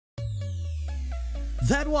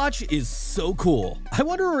That watch is so cool. I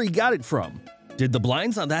wonder where he got it from. Did the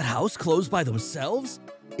blinds on that house close by themselves?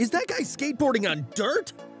 Is that guy skateboarding on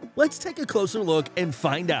dirt? Let's take a closer look and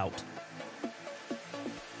find out.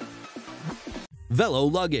 Velo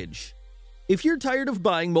Luggage. If you're tired of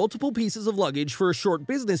buying multiple pieces of luggage for a short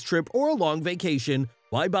business trip or a long vacation,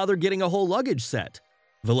 why bother getting a whole luggage set?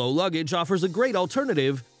 Velo Luggage offers a great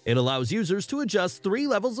alternative. It allows users to adjust 3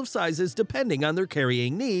 levels of sizes depending on their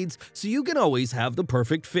carrying needs, so you can always have the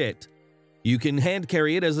perfect fit. You can hand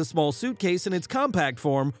carry it as a small suitcase in its compact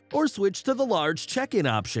form, or switch to the large check-in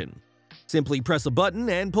option. Simply press a button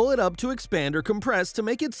and pull it up to expand or compress to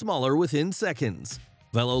make it smaller within seconds.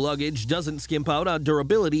 Velo Luggage doesn't skimp out on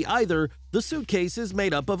durability either. The suitcase is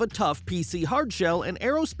made up of a tough PC hardshell and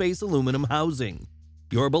aerospace aluminum housing.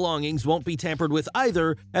 Your belongings won't be tampered with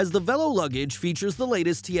either, as the Velo Luggage features the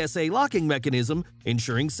latest TSA locking mechanism,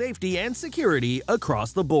 ensuring safety and security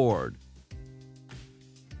across the board.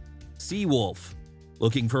 Seawolf.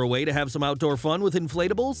 Looking for a way to have some outdoor fun with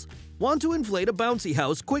inflatables? Want to inflate a bouncy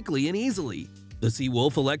house quickly and easily? The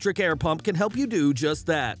Seawolf electric air pump can help you do just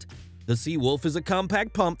that. The Seawolf is a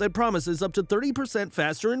compact pump that promises up to 30%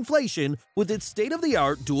 faster inflation with its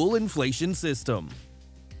state-of-the-art dual inflation system.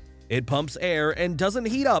 It pumps air and doesn't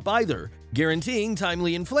heat up either, guaranteeing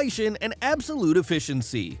timely inflation and absolute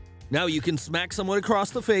efficiency. Now you can smack someone across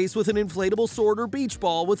the face with an inflatable sword or beach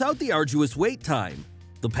ball without the arduous wait time.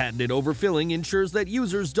 The patented overfilling ensures that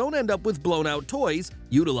users don't end up with blown-out toys,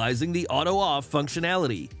 utilizing the auto-off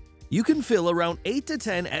functionality. You can fill around 8 to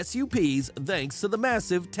 10 SUPs thanks to the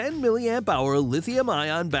massive 10 mAh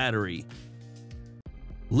lithium-ion battery.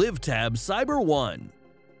 Livtab CyberOne.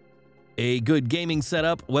 A good gaming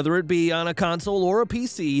setup, whether it be on a console or a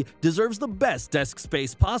PC, deserves the best desk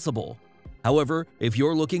space possible. However, if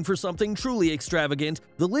you're looking for something truly extravagant,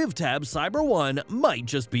 the Livtab CyberOne might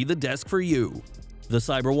just be the desk for you. The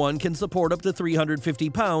CyberOne can support up to 350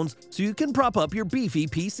 pounds, so you can prop up your beefy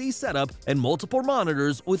PC setup and multiple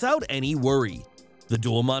monitors without any worry. The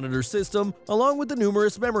dual monitor system, along with the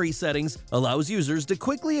numerous memory settings, allows users to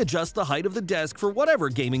quickly adjust the height of the desk for whatever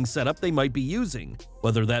gaming setup they might be using,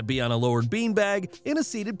 whether that be on a lowered beanbag, in a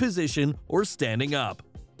seated position, or standing up.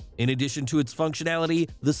 In addition to its functionality,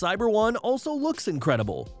 the CyberOne also looks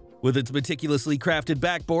incredible. With its meticulously crafted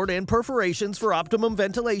backboard and perforations for optimum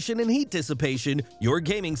ventilation and heat dissipation, your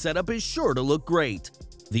gaming setup is sure to look great.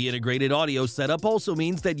 The integrated audio setup also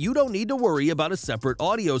means that you don't need to worry about a separate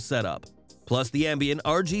audio setup. Plus, the ambient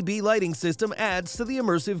RGB lighting system adds to the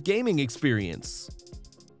immersive gaming experience.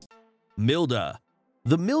 Milda.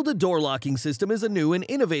 The Milda door locking system is a new and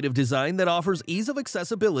innovative design that offers ease of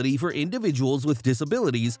accessibility for individuals with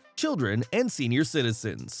disabilities, children, and senior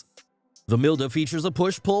citizens. The Milda features a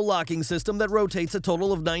push-pull locking system that rotates a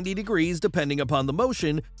total of 90 degrees depending upon the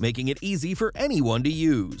motion, making it easy for anyone to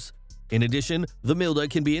use. In addition, the Milda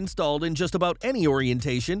can be installed in just about any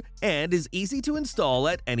orientation and is easy to install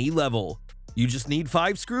at any level. You just need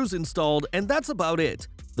 5 screws installed, and that's about it.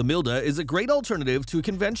 The Milda is a great alternative to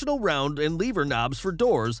conventional round and lever knobs for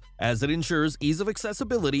doors, as it ensures ease of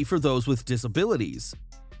accessibility for those with disabilities.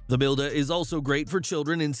 The Milda is also great for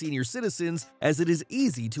children and senior citizens, as it is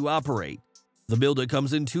easy to operate. The Milda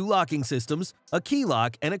comes in 2 locking systems, a key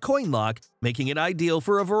lock and a coin lock, making it ideal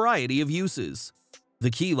for a variety of uses. The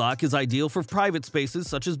key lock is ideal for private spaces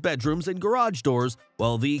such as bedrooms and garage doors,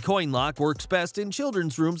 while the coin lock works best in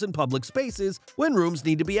children's rooms and public spaces when rooms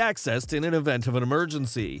need to be accessed in an event of an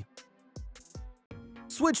emergency.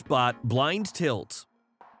 SwitchBot Blind Tilt.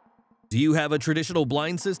 Do you have a traditional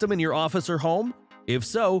blind system in your office or home? If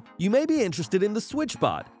so, you may be interested in the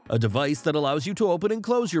SwitchBot, a device that allows you to open and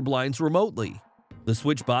close your blinds remotely. The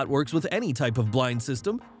SwitchBot works with any type of blind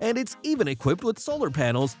system, and it's even equipped with solar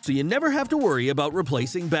panels, so you never have to worry about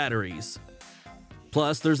replacing batteries.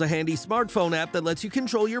 Plus, there's a handy smartphone app that lets you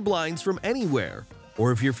control your blinds from anywhere.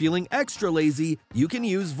 Or if you're feeling extra lazy, you can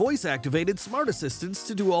use voice-activated smart assistants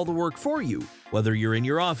to do all the work for you. Whether you're in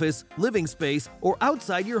your office, living space, or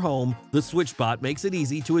outside your home, the SwitchBot makes it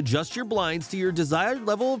easy to adjust your blinds to your desired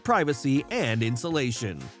level of privacy and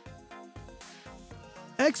insulation.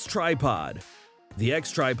 Xtripod. The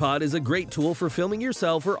Xtripod is a great tool for filming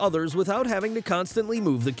yourself or others without having to constantly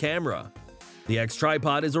move the camera. The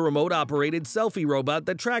Xtripod is a remote-operated selfie robot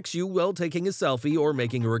that tracks you while taking a selfie or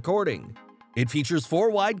making a recording. It features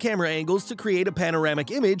 4 wide camera angles to create a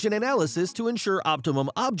panoramic image and analysis to ensure optimum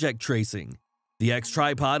object tracing. The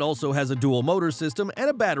Xtripod also has a dual motor system and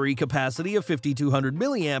a battery capacity of 5200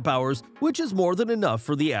 mAh, which is more than enough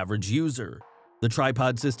for the average user. The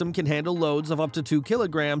tripod system can handle loads of up to 2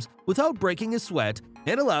 kilograms without breaking a sweat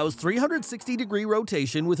and allows 360-degree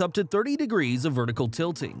rotation with up to 30 degrees of vertical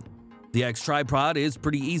tilting. The Xtripod is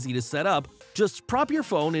pretty easy to set up. Just prop your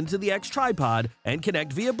phone into the Xtripod and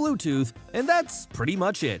connect via Bluetooth, and that's pretty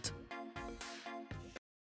much it.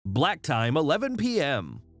 Blacktime 11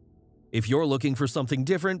 p.m. If you're looking for something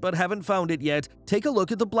different but haven't found it yet, take a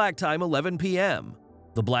look at the Blacktime 11 p.m.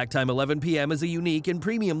 The Blacktime 11 p.m. is a unique and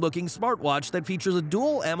premium-looking smartwatch that features a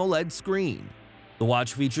dual AMOLED screen. The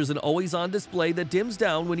watch features an always-on display that dims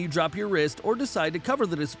down when you drop your wrist or decide to cover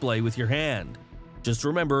the display with your hand. Just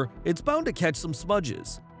remember, it's bound to catch some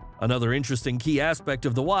smudges. Another interesting key aspect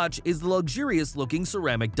of the watch is the luxurious-looking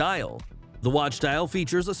ceramic dial. The watch dial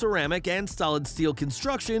features a ceramic and solid steel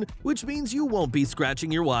construction, which means you won't be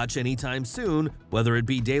scratching your watch anytime soon, whether it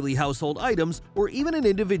be daily household items or even an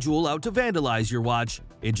individual out to vandalize your watch.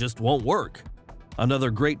 It just won't work. Another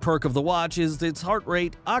great perk of the watch is its heart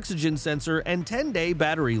rate, oxygen sensor, and 10-day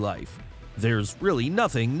battery life. There's really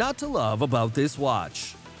nothing not to love about this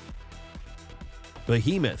watch.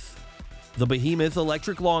 Behemoth. The Behemoth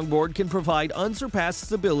electric longboard can provide unsurpassed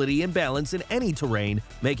stability and balance in any terrain,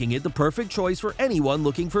 making it the perfect choice for anyone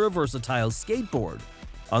looking for a versatile skateboard.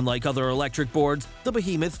 Unlike other electric boards, the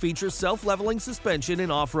Behemoth features self-leveling suspension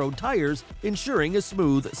and off-road tires, ensuring a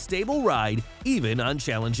smooth, stable ride even on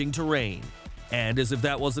challenging terrain. And as if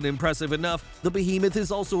that wasn't impressive enough, the Behemoth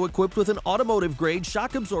is also equipped with an automotive-grade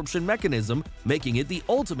shock absorption mechanism, making it the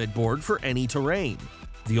ultimate board for any terrain.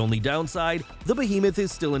 The only downside, the Behemoth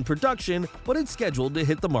is still in production, but it's scheduled to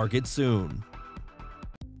hit the market soon.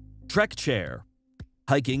 TrekChair.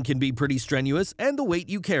 Hiking can be pretty strenuous, and the weight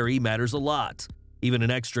you carry matters a lot. Even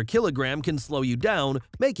an extra kilogram can slow you down,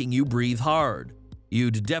 making you breathe hard.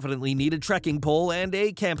 You'd definitely need a trekking pole and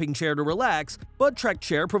a camping chair to relax, but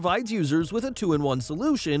TrekChair provides users with a 2-in-1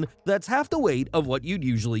 solution that's half the weight of what you'd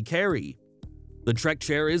usually carry. The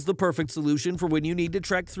TrekChair is the perfect solution for when you need to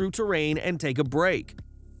trek through terrain and take a break.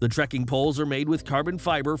 The trekking poles are made with carbon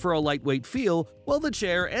fiber for a lightweight feel, while the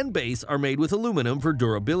chair and base are made with aluminum for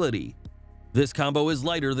durability. This combo is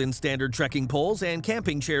lighter than standard trekking poles and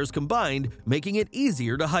camping chairs combined, making it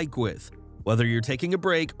easier to hike with. Whether you're taking a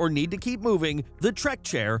break or need to keep moving, the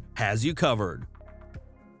TrekChair has you covered.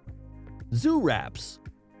 Zoo wraps.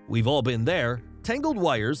 We've all been there. Tangled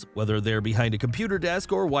wires, whether they're behind a computer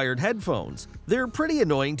desk or wired headphones, they're pretty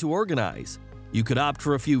annoying to organize. You could opt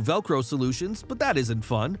for a few Velcro solutions, but that isn't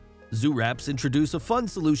fun. Zoo wraps introduce a fun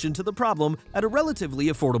solution to the problem at a relatively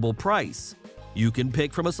affordable price. You can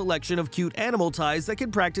pick from a selection of cute animal ties that can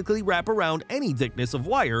practically wrap around any thickness of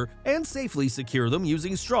wire and safely secure them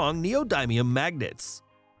using strong neodymium magnets.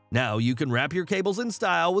 Now you can wrap your cables in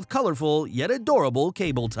style with colorful yet adorable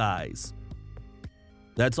cable ties.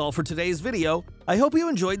 That's all for today's video. I hope you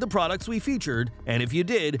enjoyed the products we featured, and if you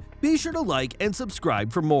did, be sure to like and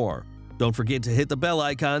subscribe for more. Don't forget to hit the bell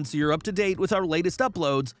icon so you're up to date with our latest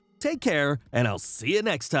uploads. Take care, and I'll see you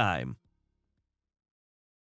next time.